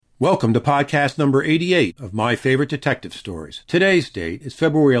Welcome to podcast number 88 of My Favorite Detective Stories. Today's date is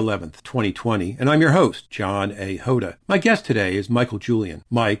February 11th, 2020, and I'm your host, John A. Hoda. My guest today is Michael Julian.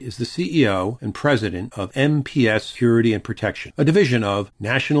 Mike is the CEO and president of MPS Security and Protection, a division of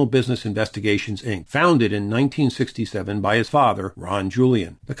National Business Investigations, Inc., founded in 1967 by his father, Ron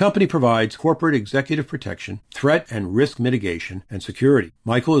Julian. The company provides corporate executive protection, threat and risk mitigation, and security.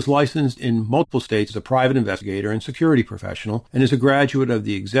 Michael is licensed in multiple states as a private investigator and security professional, and is a graduate of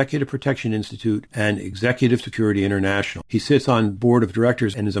the Executive Protection Institute and Executive Security International. He sits on board of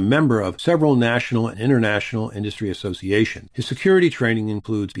directors and is a member of several national and international industry associations. His security training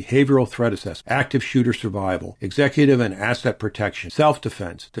includes behavioral threat assessment, active shooter survival, executive and asset protection,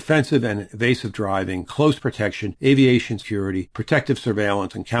 self-defense, defensive and evasive driving, close protection, aviation security, protective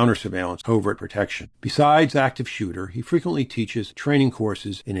surveillance, and counter-surveillance covert protection. Besides active shooter, he frequently teaches training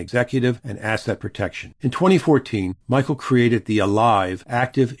courses in executive and asset protection. In 2014, Michael created the ALIVE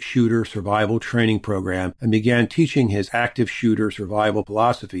Active Shooter Survival Training Program and began teaching his active shooter survival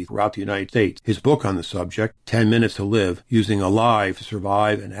philosophy throughout the United States. His book on the subject, 10 Minutes to Live, Using ALIVE to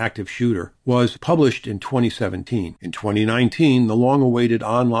Survive an Active Shooter, was published in 2017. In 2019, the long-awaited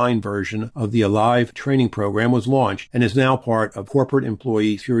online version of the ALIVE training program was launched and is now part of corporate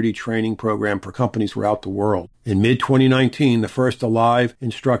employee security training program for companies throughout the world. In mid-2019, the first ALIVE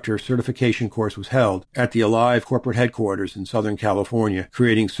instructor certification course was held at the ALIVE corporate headquarters in Southern California,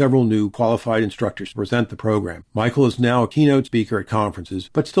 creating several new qualified instructors to present the program. Michael is now a keynote speaker at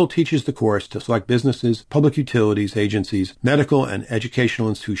conferences, but still teaches the course to select businesses, public utilities agencies, medical and educational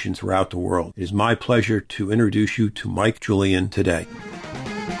institutions throughout the world. It is my pleasure to introduce you to Mike Julian today.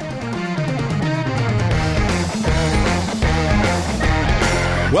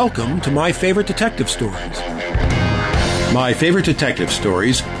 Welcome to My Favorite Detective Stories. My Favorite Detective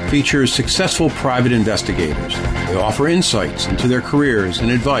Stories features successful private investigators. They offer insights into their careers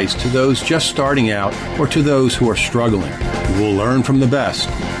and advice to those just starting out or to those who are struggling. You will learn from the best.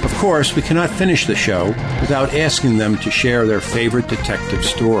 Of course, we cannot finish the show without asking them to share their favorite detective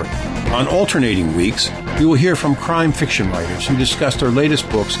story. On alternating weeks, we will hear from crime fiction writers who discuss their latest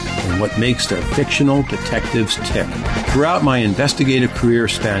books and what makes their fictional detectives tick. Throughout my investigative career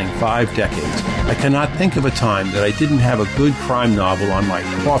spanning 5 decades, I cannot think of a time that I didn't have a good crime novel on my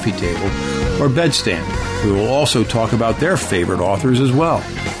coffee table or bedstand. We will also talk about their favorite authors as well.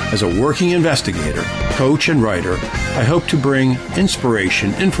 As a working investigator, coach, and writer, I hope to bring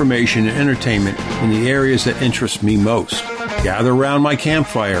inspiration, information, and entertainment in the areas that interest me most. Gather around my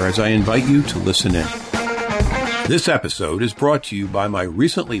campfire as I invite you to listen in. This episode is brought to you by my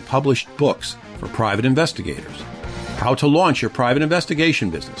recently published books for private investigators. How to launch your private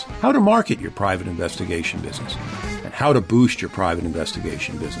investigation business, how to market your private investigation business, and how to boost your private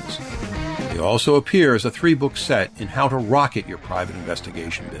investigation business. They also appear as a 3-book set in How to Rocket Your Private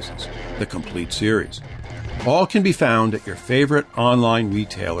Investigation Business, the complete series. All can be found at your favorite online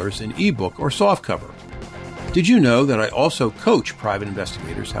retailers in ebook or softcover. Did you know that I also coach private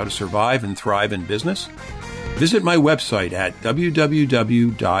investigators how to survive and thrive in business? Visit my website at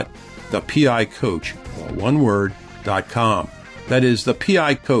www.thepicoach.com. That is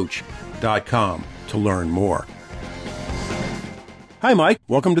thepicoach.com to learn more. Hi, Mike.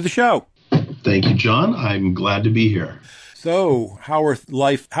 Welcome to the show. Thank you, John. I'm glad to be here. So, how's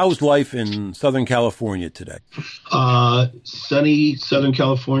life in Southern California today? Sunny Southern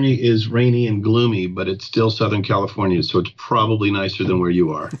California is rainy and gloomy, but it's still Southern California, so it's probably nicer than where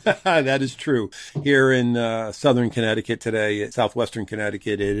you are. That is true. Here in Southern Connecticut today, southwestern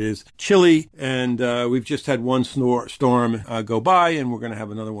Connecticut, it is chilly, and we've just had one storm go by, and we're going to have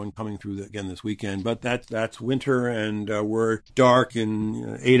another one coming through again this weekend. But that's winter, and we're dark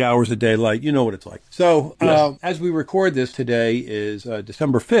and 8 hours of daylight. You know what it's like. So, yes. As we record this, today is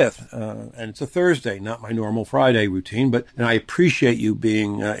December 5th, and it's a Thursday, not my normal Friday routine, and I appreciate you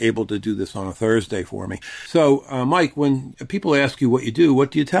being able to do this on a Thursday for me. So, Mike, when people ask you what you do, what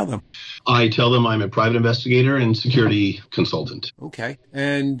do you tell them? I tell them I'm a private investigator and security consultant. Okay.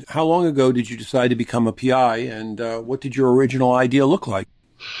 And how long ago did you decide to become a PI, and what did your original idea look like?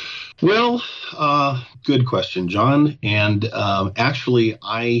 Well, good question, John. And actually,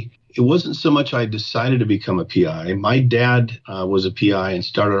 it wasn't so much I decided to become a PI. My dad was a PI and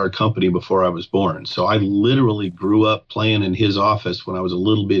started our company before I was born. So I literally grew up playing in his office when I was a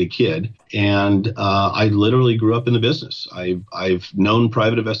little bitty kid. And I literally grew up in the business. I've known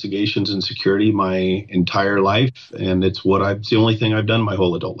private investigations and security my entire life. And it's the only thing I've done my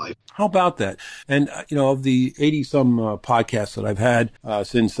whole adult life. How about that? And, of the 80-some podcasts that I've had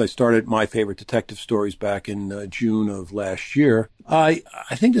since I started My Favorite Detective Stories back in June of last year, I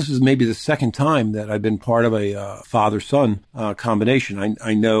think this is maybe the second time that I've been part of a father-son combination.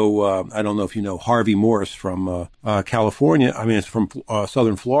 I know, I don't know if you know Harvey Morris from California. I mean, it's from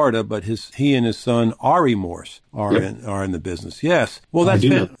Southern Florida, but he and his son Ari Morse are in the business. Yes. Well,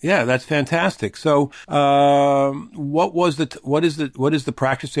 that's fantastic. So, what is the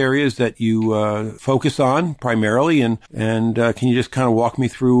practice areas that you focus on primarily, and can you just kind of walk me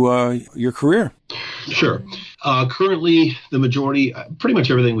through your career? Sure. Currently, the majority, pretty much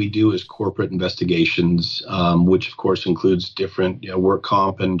everything we do is corporate investigations, which of course includes different work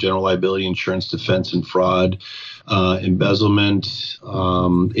comp and general liability insurance, defense and fraud, embezzlement,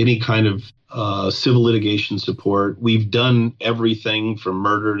 any kind of civil litigation support. We've done everything from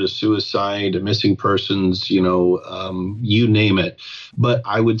murder to suicide to missing persons, you name it. But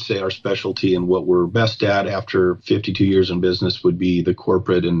I would say our specialty and what we're best at after 52 years in business would be the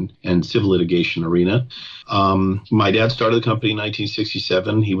corporate and civil litigation arena. My dad started the company in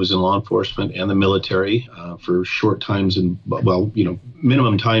 1967. He was in law enforcement and the military for short times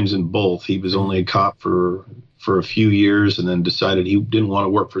minimum times in both. He was only a cop for a few years and then decided he didn't want to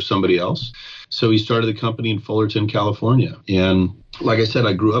work for somebody else. So he started the company in Fullerton, California. And like I said,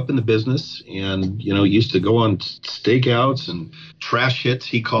 I grew up in the business and, used to go on stakeouts and trash hits,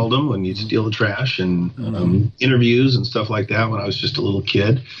 he called them, when you'd steal the trash, and interviews and stuff like that when I was just a little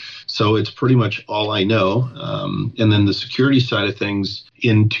kid. So it's pretty much all I know. And then the security side of things,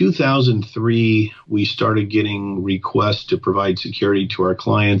 in 2003, we started getting requests to provide security to our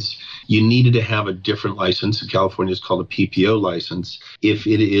clients. You needed to have a different license. In California, it's called a PPO license. If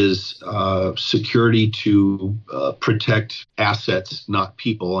it is security to protect assets, not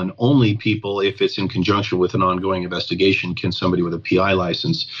people, and only people if it's in conjunction with an ongoing investigation, can somebody with a PI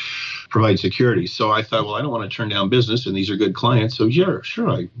license provide security. So I thought, well, I don't want to turn down business, and these are good clients. So sure,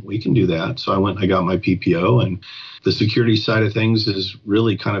 we can do that. So I went and I got my PPO, and the security side of things is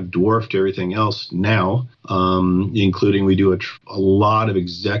really kind of dwarfed everything else now, including we do a lot of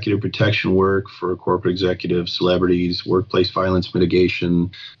executive protection work for corporate executives, celebrities, workplace violence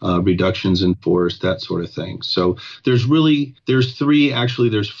mitigation, reductions in force, that sort of thing. So there's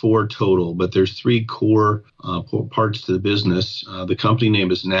four total, but there's three core parts to the business. The company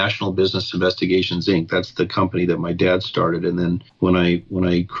name is National Business Investigations, Inc. That's the company that my dad started. And then when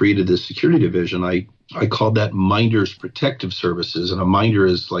I created the security division, I called that Minders Protective Services, and a minder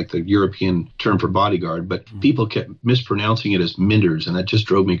is like the European term for bodyguard, but people kept mispronouncing it as Minders, and that just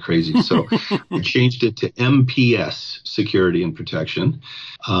drove me crazy. So I changed it to MPS, Security and Protection.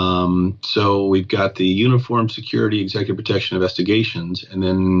 So we've got the Uniform Security Executive Protection Investigations, and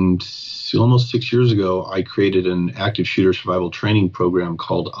then almost 6 years ago, I created an active shooter survival training program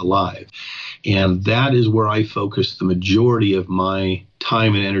called Alive. And that is where I focus the majority of my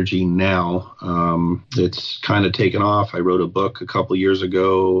time and energy now. It's kind of taken off. I wrote a book a couple of years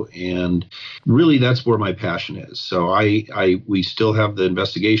ago, and really that's where my passion is. So we still have the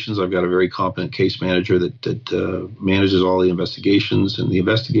investigations. I've got a very competent case manager that manages all the investigations and the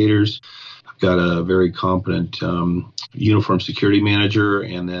investigators. Got a very competent uniform security manager,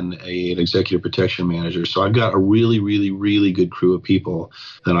 and then an executive protection manager. So I've got a really, really, really good crew of people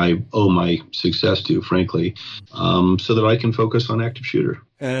that I owe my success to, frankly, so that I can focus on active shooter.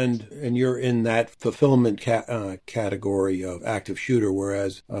 And you're in that fulfillment category of active shooter,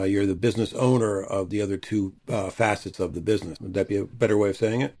 whereas you're the business owner of the other two facets of the business. Would that be a better way of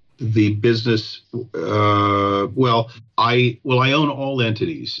saying it? The business, I own all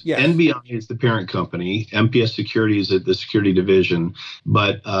entities. Yes. NBI is the parent company. MPS Security is the security division.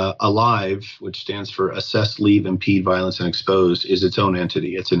 But Alive, which stands for Assess, Leave, Impede, Violence, and Expose, is its own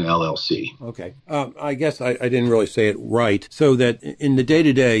entity. It's an LLC. Okay. I guess I didn't really say it right. So that in the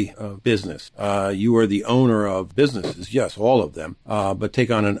day-to-day business, you are the owner of businesses, yes, all of them, but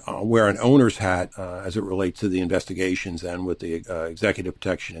wear an owner's hat as it relates to the investigations and with the executive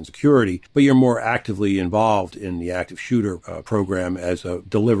protection and security, but you're more actively involved in the active shooter program as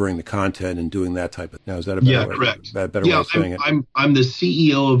delivering the content and doing that type of. Now, is that a better way, correct. Better way of saying it? I'm the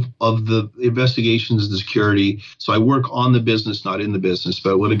CEO of the investigations and the security, so I work on the business, not in the business.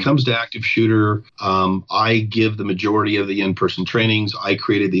 But when it comes to active shooter, I give the majority of the in-person trainings. I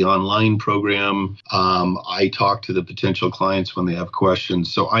created the online program. I talk to the potential clients when they have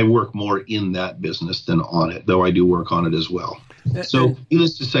questions. So I work more in that business than on it, though I do work on it as well. So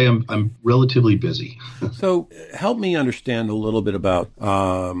needless to say, I'm relatively busy. So help me understand a little bit about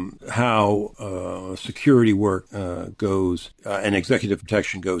how security work goes and executive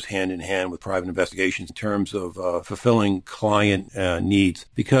protection goes hand in hand with private investigations in terms of fulfilling client needs.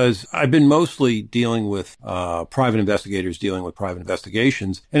 Because I've been mostly dealing with private investigators dealing with private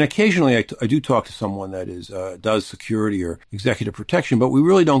investigations, and occasionally I do talk to someone that does security or executive protection, but we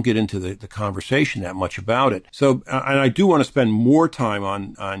really don't get into the conversation that much about it. So, and I do want to spend more time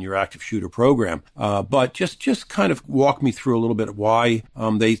on your active shooter program, but just kind of walk me through a little bit why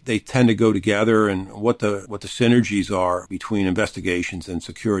they tend to go together and what the synergies are between investigations and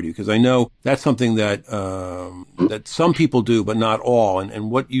security, because I know that's something that that some people do, but not all,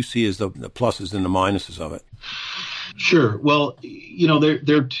 and what you see as the pluses and the minuses of it. Sure. Well,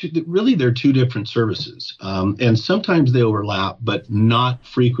 they're two different services, and sometimes they overlap, but not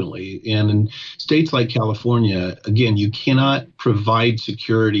frequently. And in states like California, again, you cannot provide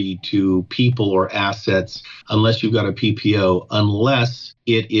security to people or assets unless you've got a PPO, unless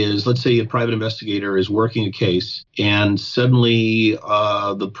it is, let's say a private investigator is working a case and suddenly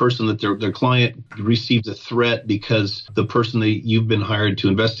the person that their client receives a threat because the person that you've been hired to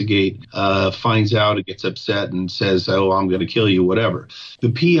investigate finds out and gets upset and says, oh, I'm going to kill you, whatever.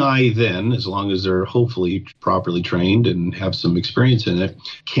 The PI then, as long as they're hopefully properly trained and have some experience in it,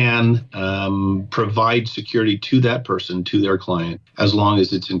 can provide security to that person, to their client, as long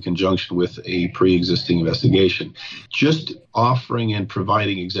as it's in conjunction with a pre-existing investigation. Just offering and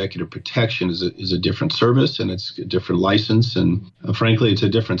providing executive protection is a different service, and it's a different license, and frankly, it's a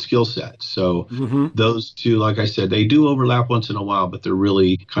different skill set. So those two, like I said, they do overlap once in a while, but they're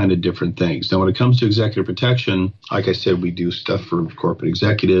really kind of different things. Now, when it comes to executive protection, like I said, we do stuff for corporate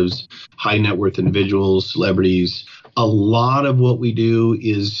executives, high net worth individuals, celebrities. A lot of what we do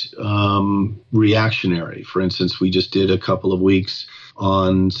is reactionary. For instance, we just did a couple of weeks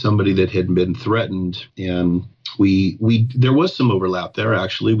on somebody that had been threatened, and there was some overlap there.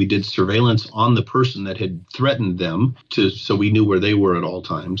 Actually, we did surveillance on the person that had threatened them so we knew where they were at all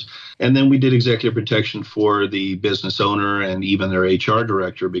times. And then we did executive protection for the business owner and even their HR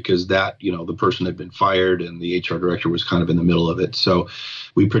director, because the person had been fired and the HR director was kind of in the middle of it. So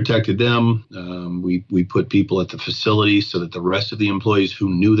we protected them. We put people at the facility so that the rest of the employees who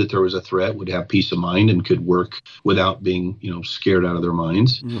knew that there was a threat would have peace of mind and could work without being, scared out of their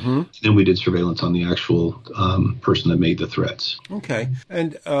minds. Then we did surveillance on the actual person that made the threats. Okay,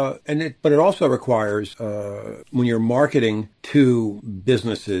 but it also requires when you're marketing to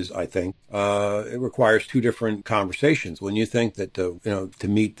businesses, I think it requires two different conversations. When you think that to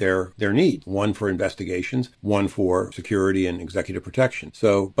meet their needs, one for investigations, one for security and executive protection.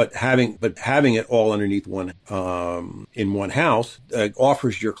 So, but having it all underneath one in one house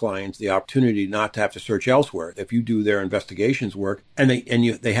offers your clients the opportunity not to have to search elsewhere. If you do their investigations work and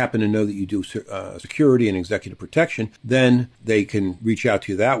they happen to know that you do security and executive protection, then they can reach out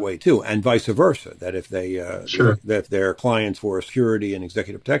to you that way too, and vice versa. That if that they're clients for security and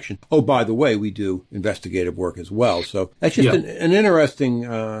executive protection, oh, by the way, we do investigative work as well. So that's just an interesting,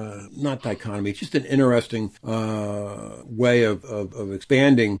 not dichotomy. It's just an interesting way of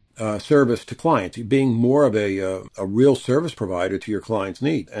expanding service to clients, being more of a real service provider to your client's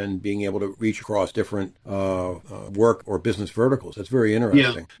needs and being able to reach across different work or business verticals. That's very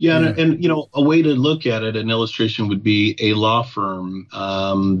interesting. Yeah. And a way to look at it, an illustration would be a law firm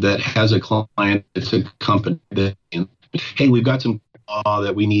that has a client. It's a company that, hey, we've got some law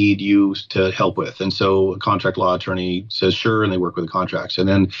that we need you to help with. And so a contract law attorney says, sure, and they work with the contracts. And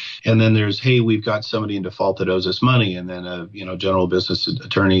then there's, hey, we've got somebody in default that owes us money. And then a general business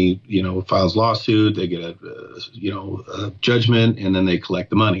attorney, files lawsuit, they get a judgment, and then they collect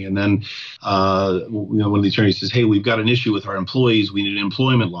the money. And then one of the attorneys says, hey, we've got an issue with our employees, we need an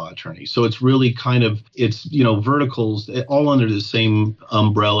employment law attorney. So it's really kind of, it's verticals all under the same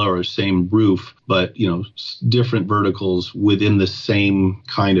umbrella or same roof, but different verticals within the same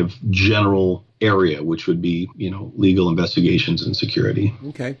kind of general area, which would be, legal investigations and security.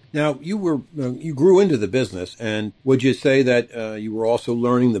 Okay. Now, you grew into the business, and would you say that you were also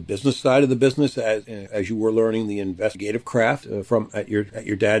learning the business side of the business as you were learning the investigative craft from at your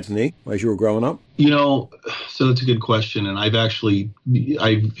dad's knee as you were growing up? So that's a good question, and I've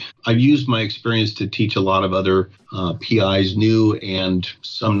used my experience to teach a lot of other PIs, new and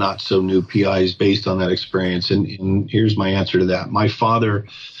some not so new PIs, based on that experience. And here's my answer to that. My father.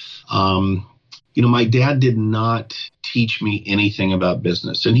 My dad did not teach me anything about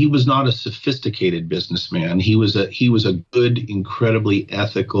business, and he was not a sophisticated businessman. He was a good, incredibly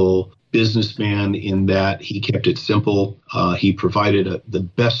ethical businessman in that he kept it simple. He provided the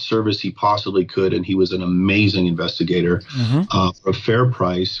best service he possibly could, and he was an amazing investigator for a fair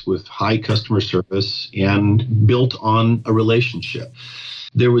price with high customer service and built on a relationship.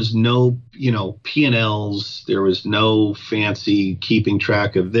 There was no, P&Ls. There was no fancy keeping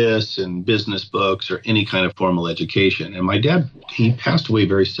track of this and business books or any kind of formal education. And my dad, he passed away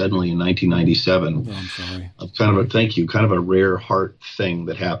very suddenly in 1997. Oh, I'm sorry. Kind of a rare heart thing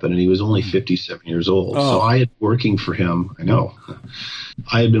that happened. And he was only 57 years old. Oh. So I had working for him.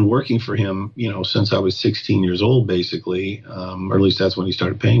 I had been working for him, since I was 16 years old, basically, or at least that's when he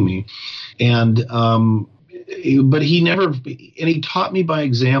started paying me. And, but he taught me by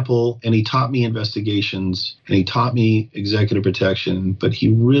example, and he taught me investigations, and he taught me executive protection, but he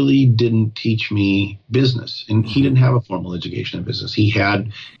really didn't teach me business. And he didn't have a formal education in business. He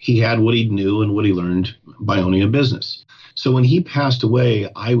had what he knew and what he learned by owning a business. So when he passed away,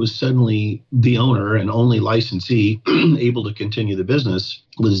 I was suddenly the owner and only licensee able to continue the business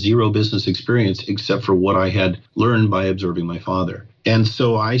with zero business experience except for what I had learned by observing my father. And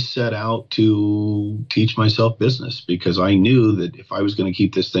so I set out to teach myself business because I knew that if I was going to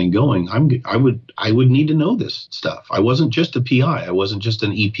keep this thing going, I would need to know this stuff. I wasn't just a PI. I wasn't just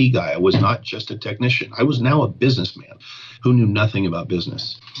an EP guy. I was not just a technician. I was now a businessman who knew nothing about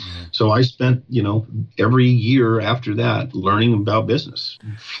business. So I spent, every year after that learning about business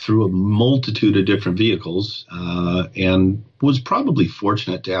through a multitude of different vehicles, and was probably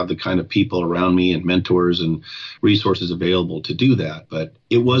fortunate to have the kind of people around me and mentors and resources available to do that. But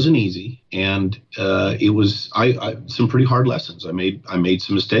it wasn't easy, and it was some pretty hard lessons. I made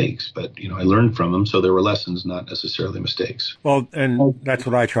some mistakes, but I learned from them. So there were lessons, not necessarily mistakes. Well, and that's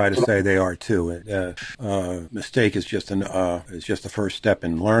what I try to say. They are too. Mistake is just the first step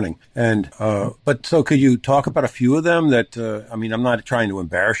in learning. And but so could you talk about a few of them that? I'm not trying to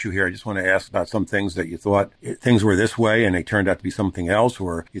embarrass you here. I just want to ask about some things that you thought things were this way and they turned out to be something else,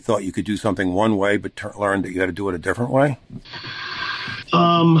 or you thought you could do something one way but learned that you had to do it a different way.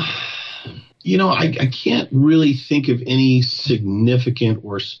 I can't really think of any significant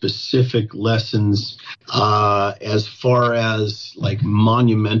or specific lessons as far as like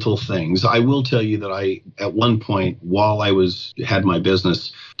monumental things. I will tell you that I, at one point, while I had my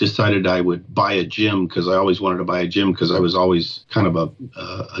business, decided I would buy a gym because I always wanted to buy a gym because I was always kind of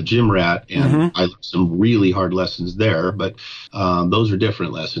a gym rat, and I learned some really hard lessons there. But those are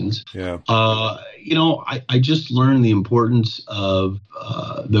different lessons. Yeah. I just learned the importance of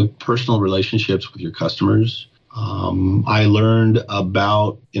the personal relationships with your customers. I learned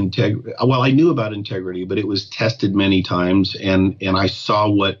about integrity. Well, I knew about integrity, but it was tested many times, and I saw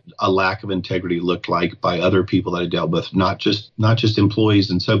what a lack of integrity looked like by other people that I dealt with, not just employees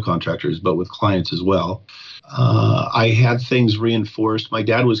and subcontractors, but with clients as well. I had things reinforced. My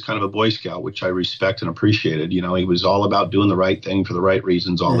dad was kind of a Boy Scout, which I respect and appreciated. He was all about doing the right thing for the right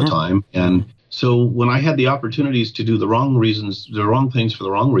reasons all the time. And so when I had the opportunities to do the wrong things for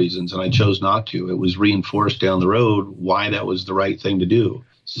the wrong reasons, and I chose not to, it was reinforced down the road why that was the right thing to do.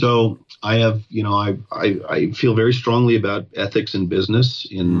 So I have, I feel very strongly about ethics in business,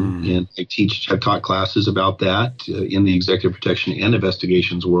 and I've taught classes about that in the executive protection and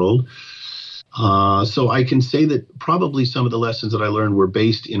investigations world. So I can say that probably some of the lessons that I learned were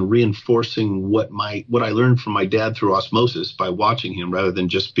based in reinforcing what I learned from my dad through osmosis by watching him, rather than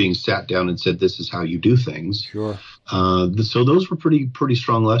just being sat down and said, this is how you do things. Sure. So those were pretty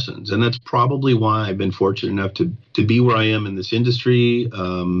strong lessons. And that's probably why I've been fortunate enough to be where I am in this industry.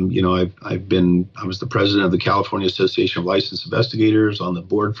 I was the president of the California Association of Licensed Investigators, on the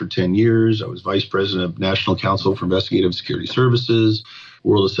board for 10 years. I was vice president of National Council for Investigative Security Services,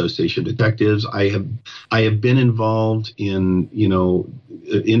 World Association of Detectives. I have been involved in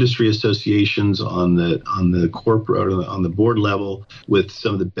industry associations on the corporate, on the board level, with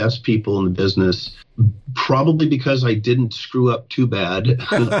some of the best people in the business, probably because I didn't screw up too bad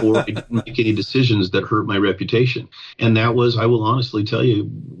or I didn't make any decisions that hurt my reputation. And that was, I will honestly tell you,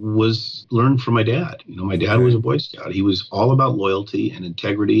 was learned from my dad. My dad was a Boy Scout. He was all about loyalty and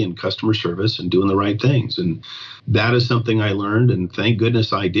integrity and customer service and doing the right things. And that is something I learned, and thank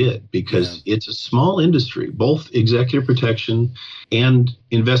goodness I did, because it's a small industry, both executive protection and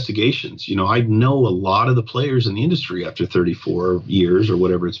investigations. I know a lot of the players in the industry after 34 years or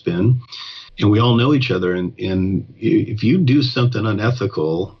whatever it's been. And we all know each other. And if you do something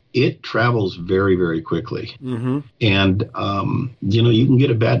unethical, it travels very, very quickly. Mm-hmm. And, you can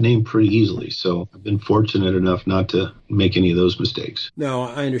get a bad name pretty easily. So I've been fortunate enough not to make any of those mistakes. No,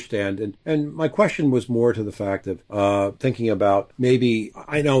 I understand. And my question was more to the fact of thinking about maybe,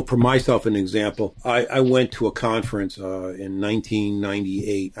 I know for myself, an example, I went to a conference in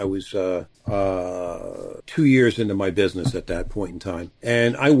 1998. I was 2 years into my business at that point in time.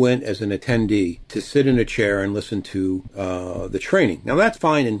 And I went as an attendee to sit in a chair and listen to the training. Now, that's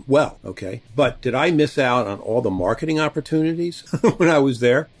fine and well, okay? But did I miss out on all the marketing opportunities when I was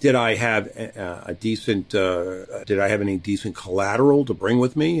there? Did I have did I have any decent collateral to bring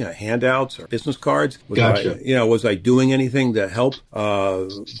with me, handouts or business cards? Gotcha. Was I doing anything to help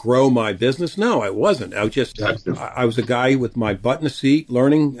grow my business? No, I wasn't. I was just, Gotcha. I was a guy with my butt in a seat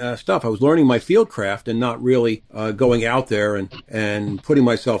learning stuff. I was learning my field craft and not really going out there and putting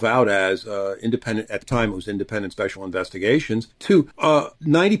myself out as independent. At the time, it was Independent Special Investigations.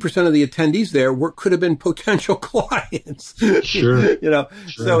 90% of the attendees there could have been potential clients. Sure. Sure.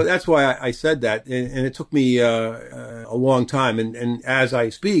 So that's why I said that. And it took me a long time. And as I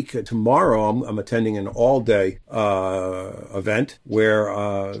speak, tomorrow I'm attending an all-day event where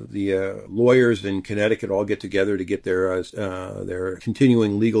the lawyers in Connecticut all get together to get their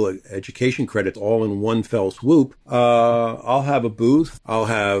continuing legal education credits all in one fell swoop. I'll have a booth. I'll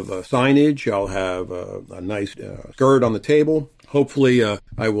have signage. I'll have a nice skirt on the table. Hopefully,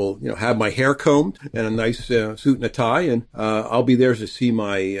 I will, have my hair combed and a nice suit and a tie, and I'll be there to see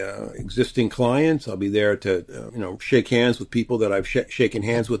my existing clients. I'll be there to, shake hands with people that I've shaken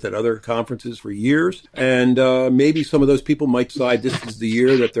hands with at other conferences for years, and maybe some of those people might decide this is the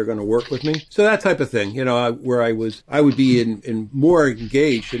year that they're going to work with me. So that type of thing, where I would be in more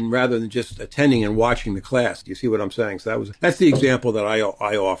engaged, and rather than just attending and watching the class. Do you see what I'm saying? So that's the example that I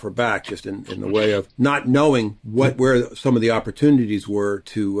offer back, just in the way of not knowing where some of the opportunities were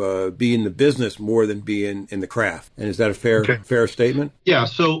to be in the business more than be in the craft. And is that a fair statement? Yeah.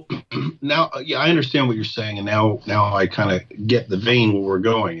 So now, I understand what you're saying, and now I kind of get the vein where we're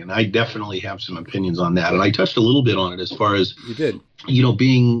going, and I definitely have some opinions on that. And I touched a little bit on it as far as you did.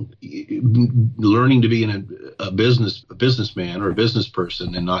 Learning to be a businessman or a business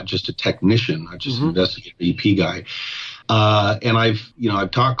person, and not just a technician, not just an investigator, EP guy. And I've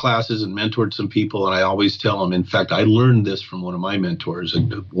taught classes and mentored some people, and I always tell them, in fact, I learned this from one of my mentors,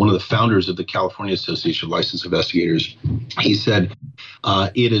 one of the founders of the California Association of Licensed Investigators. He said,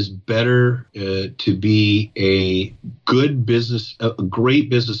 it is better to be a great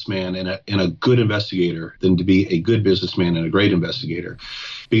businessman and a good investigator than to be a good businessman and a great investigator.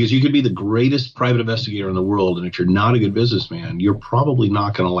 Because you could be the greatest private investigator in the world, and if you're not a good businessman, you're probably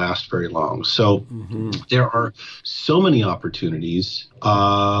not going to last very long. So there are so many opportunities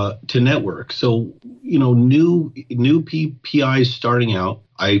to network. So, new PIs starting out,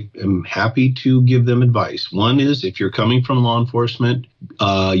 I am happy to give them advice. One is, if you're coming from law enforcement,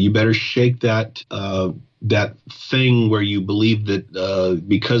 you better shake that thing where you believe that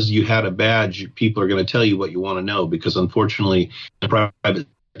because you had a badge, people are going to tell you what you want to know. Because unfortunately, the private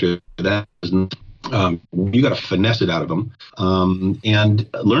sector, that isn't. You got to finesse it out of them, and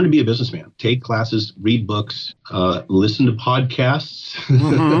learn to be a businessman. Take classes, read books, listen to podcasts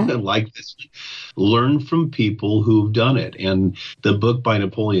like this. Learn from people who've done it. And the book by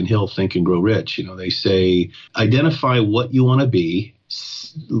Napoleon Hill, Think and Grow Rich, they say, identify what you want to be,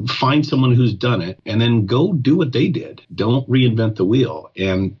 find someone who's done it, and then go do what they did. Don't reinvent the wheel.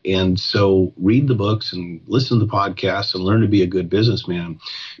 And so read the books and listen to the podcasts and learn to be a good businessman,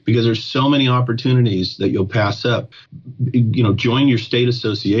 because there's so many opportunities that you'll pass up. Join your state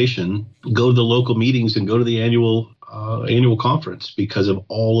association, go to the local meetings, and go to the annual conference, because of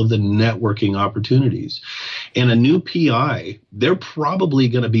all of the networking opportunities. And a new PI, they're probably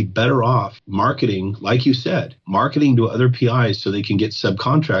going to be better off marketing, like you said, marketing to other PIs so they can get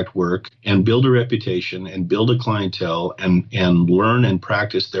subcontract work and build a reputation and build a clientele and learn and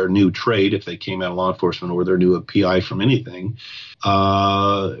practice their new trade if they came out of law enforcement or they're new a PI from anything.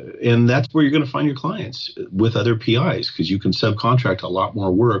 And that's where you're going to find your clients, with other PIs, because you can subcontract a lot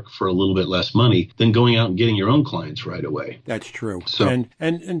more work for a little bit less money than going out and getting your own clients right away. That's true. So,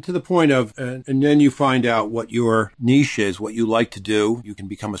 and to the point of, and then you find out what your niche is, what you like to do. You can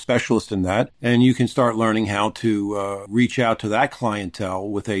become a specialist in that, and you can start learning how to reach out to that clientele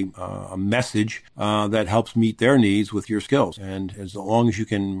with a message that helps meet their needs with your skills. And as long as you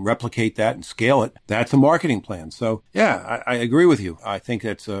can replicate that and scale it, that's a marketing plan. So yeah, I agree with you. I think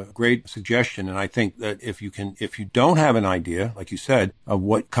that's a great suggestion. And I think that if you don't have an idea, like you said, of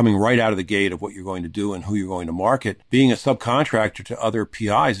what coming right out of the gate of what you're going to do and who you're going to market, being a subcontractor to other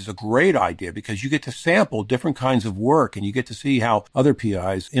PIs is a great idea, because you get to sample different kinds of work, and you get to see how other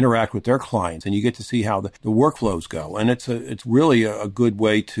PIs interact with their clients, and you get to see how the workflows go. And it's really a good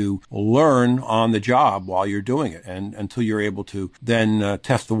way to learn on the job while you're doing it, and until you're able to then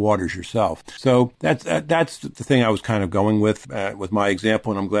test the waters yourself. So that's the thing I was kind of going with my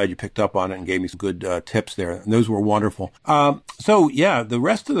example, and I'm glad you picked up on it and gave me some good tips there. And those were wonderful. So yeah, the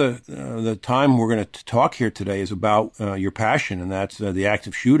rest of the time we're going to talk here today is about your passion, and that's the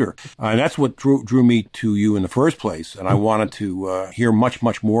active shooter. And that's what drew me to you in the first place. And I wanted to hear much,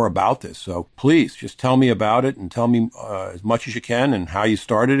 much more about this. So please just tell me about it, and tell me as much as you can, and how you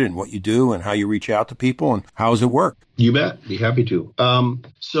started and what you do and how you reach out to people and how does it work. You bet. Be happy to.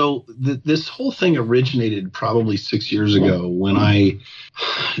 So this whole thing originated probably 6 years ago when I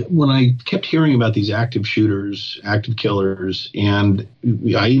kept hearing about these active shooters, active killers, and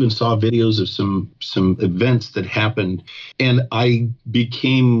I even saw videos of some events that happened, and I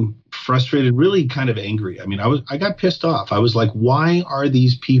became frustrated, really kind of angry. I mean, I got pissed off. I was like, why are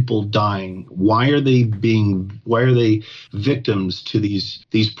these people dying? Why are they victims to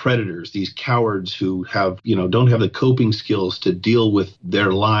these predators, these cowards who don't have the coping skills to deal with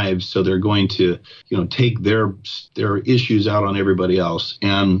their lives, so they're going to, take their issues out on everybody else.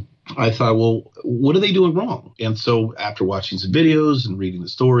 And I thought, well, what are they doing wrong? And so after watching some videos and reading the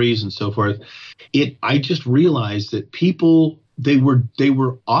stories and so forth, I just realized that people, they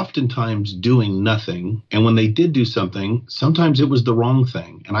were oftentimes doing nothing. And when they did do something, sometimes it was the wrong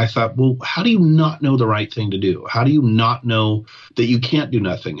thing. And I thought, well, how do you not know the right thing to do? How do you not know that you can't do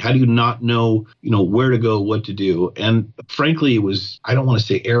nothing? How do you not know, where to go, what to do? And frankly, it was, I don't want to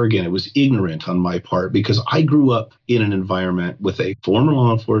say arrogant, it was ignorant on my part, because I grew up in an environment with a former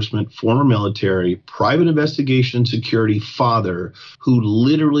law enforcement, former military, private investigation and security father who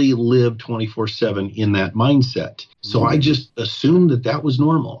literally lived 24/7 in that mindset. So I just assumed that was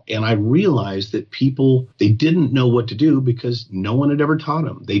normal. And I realized that people, they didn't know what to do because no one had ever taught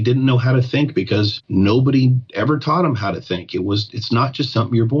them. They didn't know how to think because nobody ever taught them how to think. It's not just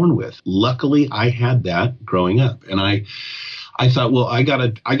something you're born with. Luckily, I had that growing up. And I thought, well, I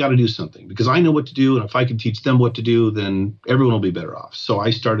gotta do something, because I know what to do. And if I can teach them what to do, then everyone will be better off. So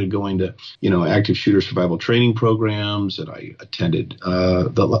I started going to, active shooter survival training programs, and I attended,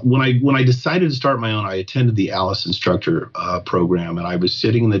 when I decided to start my own, I attended the Alice Instructor program, and I was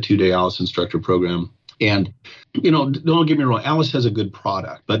sitting in the 2-day Alice Instructor program. And, don't get me wrong, Alice has a good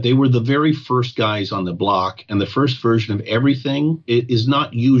product, but they were the very first guys on the block, and the first version of everything, it is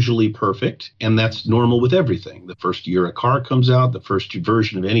not usually perfect. And that's normal with everything. The first year a car comes out, the first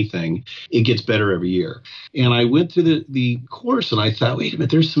version of anything, it gets better every year. And I went through the course, and I thought, wait a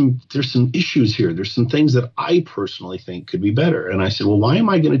minute, there's some issues here. There's some things that I personally think could be better. And I said, well, why am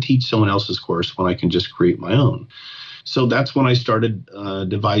I going to teach someone else's course when I can just create my own? So that's when I started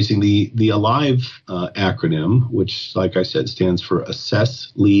devising the ALIVE acronym, which, like I said, stands for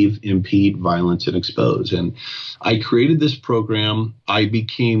Assess, Leave, Impede, Violence, and Expose. And I created this program. I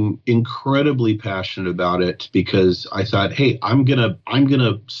became incredibly passionate about it because I thought, hey, I'm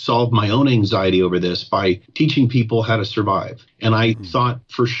gonna solve my own anxiety over this by teaching people how to survive. And I thought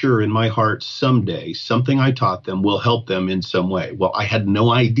for sure in my heart, someday something I taught them will help them in some way. Well, I had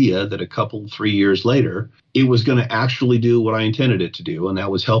no idea that 3 years later, it was going to actually do what I intended it to do, and that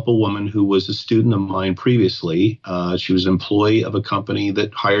was help a woman who was a student of mine previously. She was an employee of a company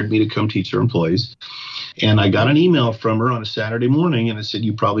that hired me to come teach their employees. And I got an email from her on a Saturday morning, and it said,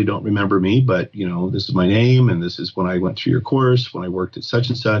 you probably don't remember me, but, this is my name, and this is when I went through your course, when I worked at such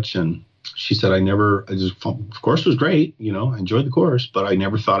and such. And she said, of course, it was great. I enjoyed the course, but I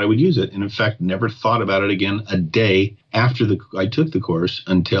never thought I would use it. And in fact, never thought about it again a day after I took the course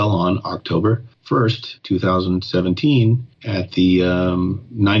until on October 1st, 2017 at the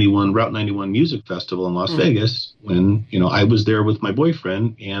Route 91 Music Festival in Las Vegas, when, I was there with my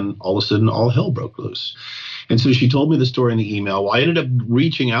boyfriend, and all of a sudden all hell broke loose. And so she told me the story in the email. Well, I ended up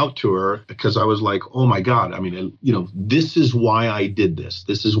reaching out to her because I was like, oh, my God. I mean, this is why I did this.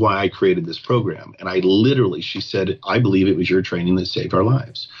 This is why I created this program. And she said, I believe it was your training that saved our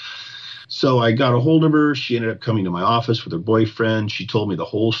lives. So I got a hold of her. She ended up coming to my office with her boyfriend. She told me the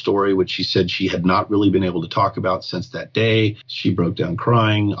whole story, which she said she had not really been able to talk about since that day. She broke down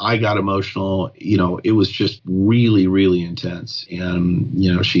crying. I got emotional. It was just really, really intense. And,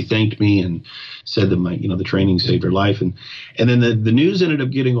 she thanked me and said that the training saved her life. And then the news ended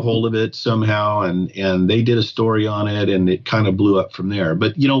up getting a hold of it somehow. And they did a story on it, and it kind of blew up from there.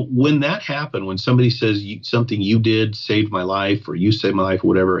 But, when that happened, when somebody says something you did saved my life, or you saved my life, or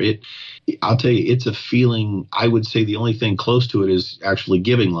whatever, I'll tell you, it's a feeling. I would say the only thing close to it is actually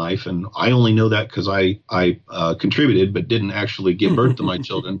giving life. And I only know that because I contributed, but didn't actually give birth to my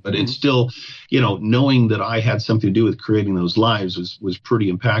children. But it's still, knowing that I had something to do with creating those lives was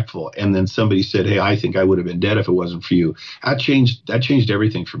pretty impactful. And then somebody said, hey, I think I would have been dead if it wasn't for you. That changed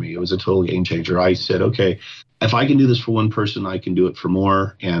everything for me. It was a total game changer. I said, okay, if I can do this for one person, I can do it for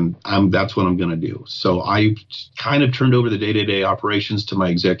more. And that's what I'm going to do. So I kind of turned over the day-to-day operations to my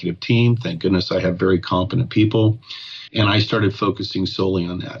executive team. Thank goodness I have very competent people. And I started focusing solely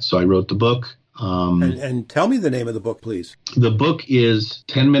on that. So I wrote the book. And tell me the name of the book, please. The book is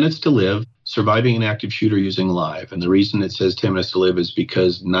 10 Minutes to Live, Surviving an Active Shooter Using Live. And the reason it says 10 minutes to live is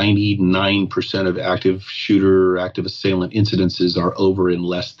because 99% of active shooter, active assailant incidences are over in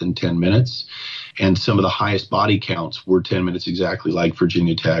less than 10 minutes. And some of the highest body counts were 10 minutes exactly, like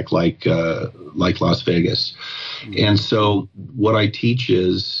Virginia Tech, like Las Vegas. And so what I teach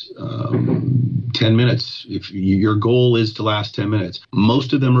is 10 minutes. If your goal is to last 10 minutes,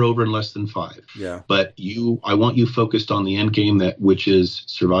 most of them are over in less than 5. Yeah. But I want you focused on the end game, which is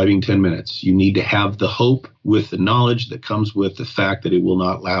surviving 10 minutes. You need to have the hope with the knowledge that comes with the fact that it will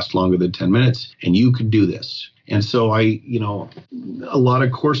not last longer than 10 minutes, and you can do this. And so a lot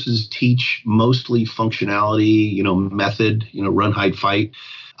of courses teach mostly functionality, method, run, hide, fight.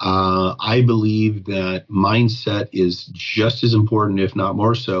 I believe that mindset is just as important, if not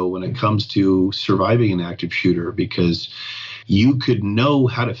more so, when it comes to surviving an active shooter, because you could know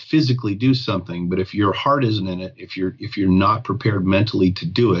how to physically do something, but if your heart isn't in it, if you're not prepared mentally to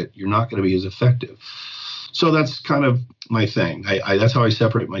do it, you're not going to be as effective. So that's kind of my thing. That's how I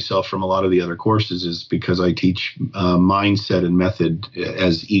separate myself from a lot of the other courses, is because I teach mindset and method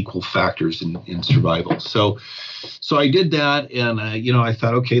as equal factors in survival. So I did that, and I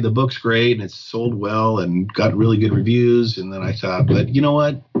thought, okay, the book's great and it's sold well and got really good reviews. And then I thought, but you know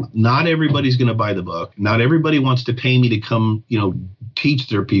what? Not everybody's going to buy the book. Not everybody wants to pay me to come, teach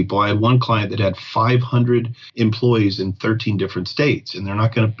their people. I had one client that had 500 employees in 13 different states, and they're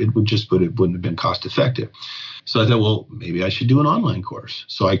not going to. It wouldn't have been cost effective. So I thought, well, maybe I should do an online course.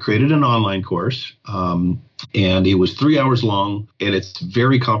 So I created an online course, and it was 3 hours long, and it's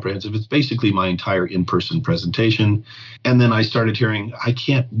very comprehensive. It's basically my entire in-person presentation. And then I started hearing, I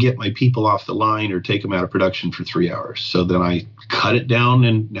can't get my people off the line or take them out of production for 3 hours. So then I cut it down,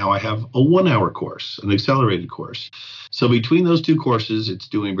 and now I have a 1 hour course, an accelerated course. So between those two courses, it's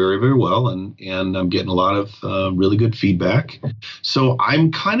doing very, very well, and I'm getting a lot of really good feedback. So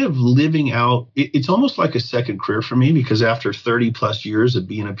I'm kind of living out, it's almost like a second career for me, because after 30 plus years of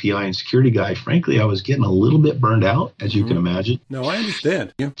being a PI and security guy, frankly, I was getting a little bit burned out, as you can imagine. No, I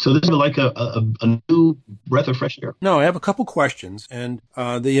understand. Yeah. So this is like a new breath of fresh air. No, I have a couple questions. And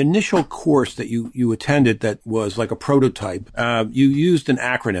the initial course that you attended that was like a prototype, you used an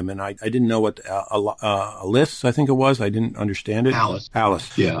acronym, and I didn't know what ALICE, I think it was. I didn't understand it.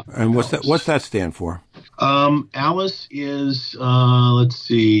 Alice. Yeah. And what's that stand for? Alice is, let's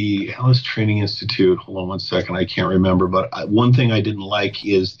see, Alice Training Institute. Hold on one second. I can't remember. But one thing I didn't like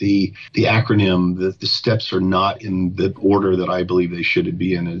is the acronym. The steps are not in the order that I believe they should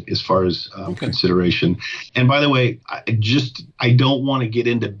be in as far as consideration. And by the way, I don't want to get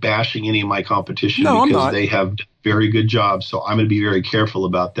into bashing any of my competition, because they have very good job. So I'm going to be very careful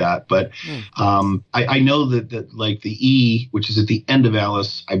about that. But I know that like the E, which is at the end of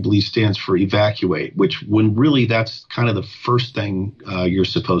Alice, I believe stands for evacuate, which when really that's kind of the first thing you're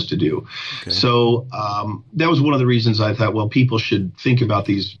supposed to do. Okay. So that was one of the reasons I thought, well, people should think about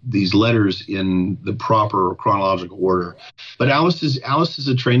these letters in the proper chronological order. But Alice is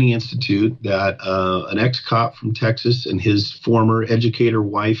a training institute that an ex-cop from Texas and his former educator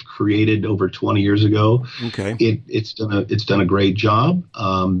wife created over 20 years ago. Okay. It's done a great job.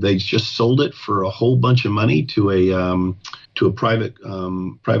 They just sold it for a whole bunch of money to a private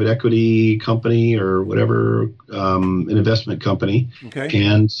equity company or whatever, an investment company. Okay.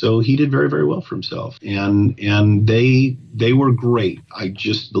 And so he did very, very well for himself. And they were great. I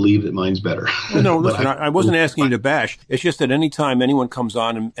just believe that mine's better. Well, no, listen, I wasn't asking you to bash. It's just that anytime anyone comes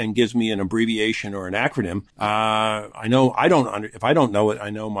on and gives me an abbreviation or an acronym, I know if I don't know it, I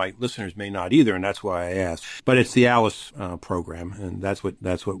know my listeners may not either, and that's why I asked. But it's the Alice program, and that's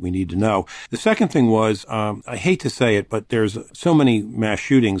what we need to know. The second thing was, I hate to say it, but there there's so many mass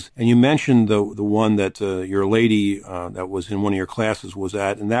shootings, and you mentioned the one that your lady that was in one of your classes was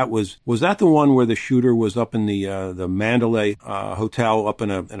at, and was that the one where the shooter was up in the Mandalay hotel, up in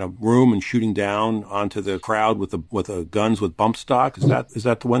a room and shooting down onto the crowd with the guns with bump stock? Is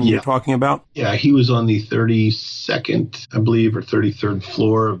that the one you're talking about? Yeah, he was on the 32nd, I believe, or 33rd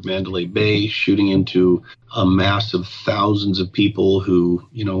floor of Mandalay Bay, shooting into a mass of thousands of people who,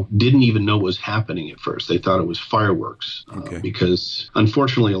 didn't even know what was happening at first. They thought it was fireworks because,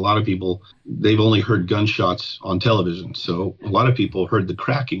 unfortunately, a lot of people, they've only heard gunshots on television. So a lot of people heard the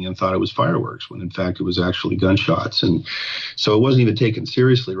cracking and thought it was fireworks when, in fact, it was actually gunshots. And so it wasn't even taken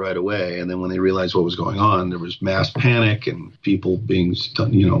seriously right away. And then when they realized what was going on, there was mass panic and people being,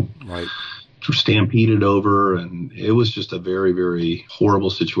 right, stampeded over, and it was just a very, very horrible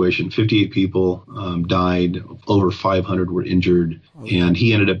situation. 58 people died, over 500 were injured, and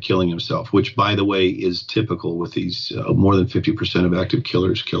he ended up killing himself, which, by the way, is typical with these. More than 50% of active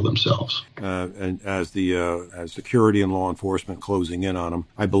killers kill themselves. And as security and law enforcement closing in on him,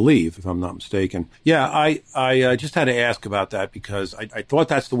 I believe, if I'm not mistaken. Yeah, I just had to ask about that because I thought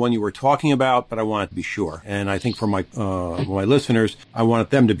that's the one you were talking about, but I wanted to be sure. And I think for my listeners, I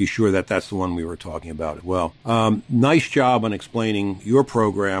wanted them to be sure that that's the one we were talking about as well. Nice job on explaining your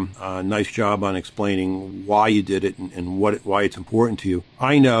program. Nice job on explaining why you did it and why it's important to you.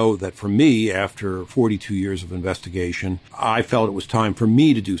 I know that for me, after 42 years of investigation, I felt it was time for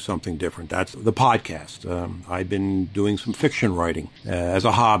me to do something different. That's the podcast. I've been doing some fiction writing as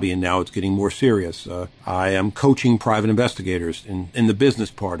a hobby, and now it's getting more serious. I am coaching private investigators in the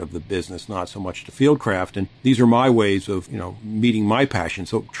business part of the business, not so much the field craft. And these are my ways of, meeting my passion.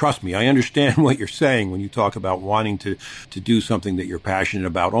 So trust me, I understand what you're saying when you talk about wanting to do something that you're passionate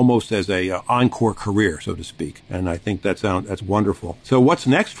about, almost as a encore career, so to speak. And I think that's wonderful. So what's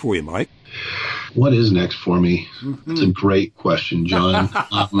next for you, Mike? What is next for me? That's a great question, John.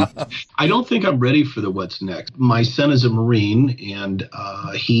 I don't think I'm ready for the what's next. My son is a Marine, and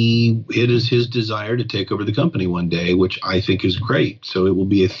it is his desire to take over the company one day, which I think is great. So it will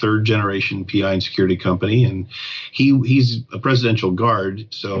be a third generation PI and security company, and he's a presidential guard,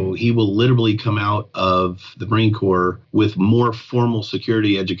 so he will literally come out of the Marine Corps with more formal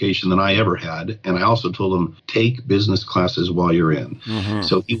security education than I ever had. And I also told him, take business classes while you're in. Mm-hmm.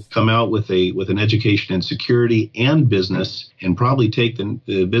 So he will come out with an education in security and business, and probably take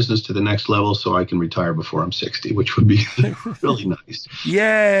the business to the next level so I can retire before I'm 60, which would be really nice.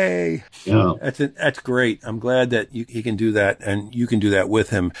 Yay! Yeah, that's great. I'm glad that he can do that, and you can do that with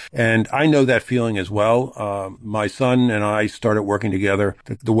him. And I know that feeling as well. My son and I started working together.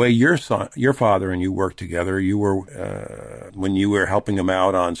 The way your father and you worked together, you were when you were helping him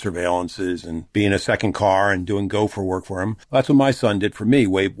out on surveillances and being a second car and doing gopher work for him. That's what my son did for me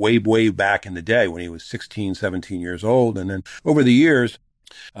way back in the day when he was 16, 17 years old. And then over the years,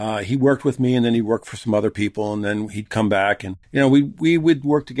 he worked with me, and then he worked for some other people, and then he'd come back, and we would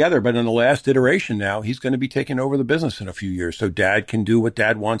work together. But in the last iteration now, he's going to be taking over the business in a few years, so Dad can do what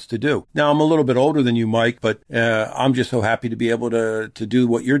Dad wants to do. Now, I'm a little bit older than you, Mike, but I'm just so happy to be able to do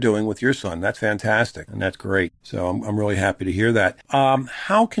what you're doing with your son. That's fantastic, and that's great. So I'm really happy to hear that.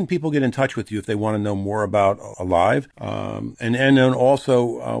 How can people get in touch with you if they want to know more about Alive? And then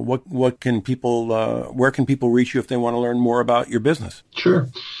also, where can people reach you if they want to learn more about your business? Sure.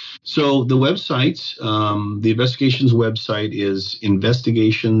 So the websites, the investigations website is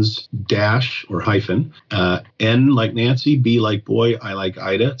investigations N like Nancy, B like boy, I like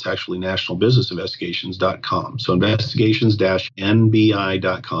Ida. It's actually nationalbusinessinvestigations.com. So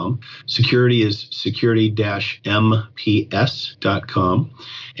investigations-nbi.com. Security is security-mps.com.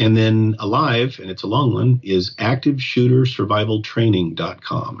 And then Alive, and it's a long one, is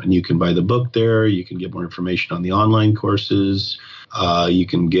activeshootersurvivaltraining.com. And you can buy the book there. You can get more information on the online courses. You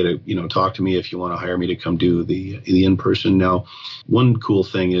can talk to me if you want to hire me to come do the in-person. Now, one cool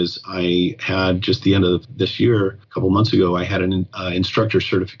thing is I had just the end of this year, a couple months ago, I had an instructor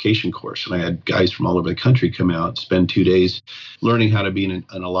certification course, and I had guys from all over the country come out, spend 2 days learning how to be an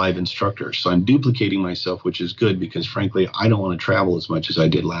Alive instructor. So I'm duplicating myself, which is good because, frankly, I don't want to travel as much as I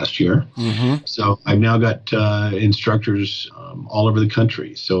did last year. Mm-hmm. So I've now got instructors all over the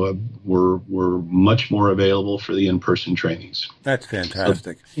country. So we're much more available for the in-person trainings. That's That's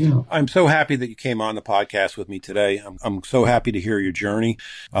fantastic. So, yeah. I'm so happy that you came on the podcast with me today. I'm so happy to hear your journey.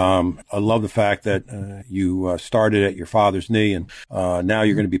 I love the fact that you started at your father's knee, and now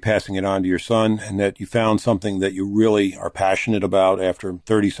you're going to be passing it on to your son, and that you found something that you really are passionate about after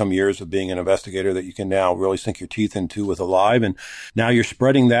 30-some years of being an investigator that you can now really sink your teeth into with Alive. And now you're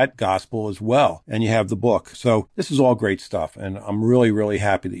spreading that gospel as well, and you have the book. So this is all great stuff, and I'm really, really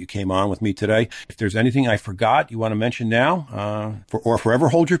happy that you came on with me today. If there's anything I forgot you want to mention now, or forever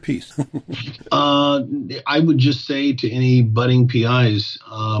hold your peace. I would just say to any budding PIs,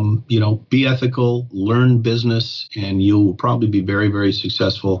 be ethical, learn business, and you'll probably be very, very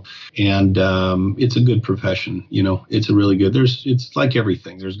successful. And it's a good profession. It's a really good. It's like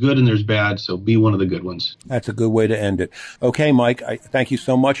everything. There's good and there's bad. So be one of the good ones. That's a good way to end it. Okay, Mike, I thank you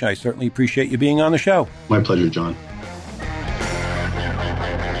so much. I certainly appreciate you being on the show. My pleasure, John.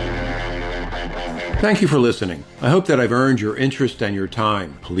 Thank you for listening. I hope that I've earned your interest and your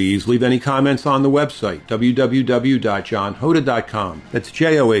time. Please leave any comments on the website, www.johnhoda.com. That's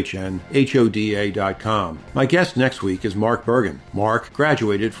JOHNHODA.com. My guest next week is Mark Bergen. Mark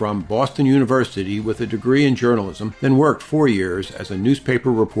graduated from Boston University with a degree in journalism, then worked 4 years as a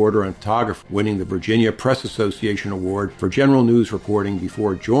newspaper reporter and photographer, winning the Virginia Press Association Award for general news reporting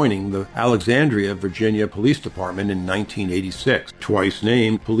before joining the Alexandria, Virginia Police Department in 1986. Twice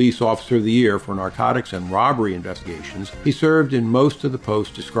named Police Officer of the Year for narcotics and robbery investigations, he served in most of the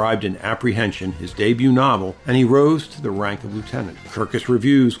posts described in Apprehension, his debut novel, and he rose to the rank of lieutenant. Kirkus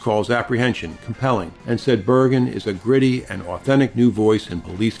Reviews calls Apprehension compelling and said Bergen is a gritty and authentic new voice in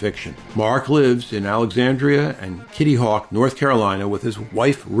police fiction. Mark lives in Alexandria and Kitty Hawk, North Carolina, with his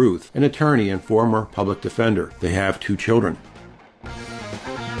wife Ruth, an attorney and former public defender. They have 2 children.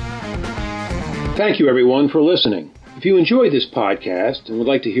 Thank you, everyone, for listening. If you enjoyed this podcast and would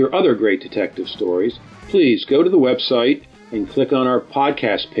like to hear other great detective stories, please go to the website and click on our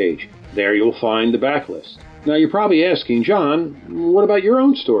podcast page. There you'll find the backlist. Now you're probably asking, John, what about your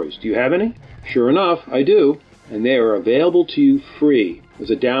own stories? Do you have any? Sure enough, I do, and they are available to you free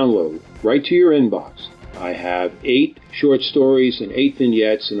as a download right to your inbox. I have 8 short stories and 8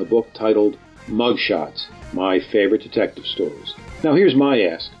 vignettes in a book titled Mugshots, My Favorite Detective Stories. Now here's my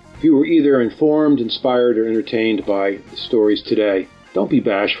ask. If you were either informed, inspired, or entertained by the stories today, don't be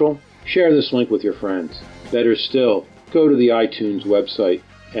bashful. Share this link with your friends. Better still, go to the iTunes website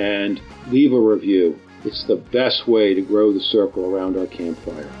and leave a review. It's the best way to grow the circle around our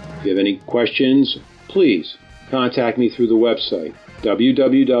campfire. If you have any questions, please contact me through the website,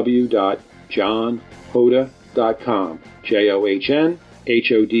 www.johnhoda.com,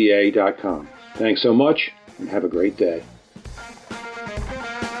 JOHNHODA.com. Thanks so much, and have a great day.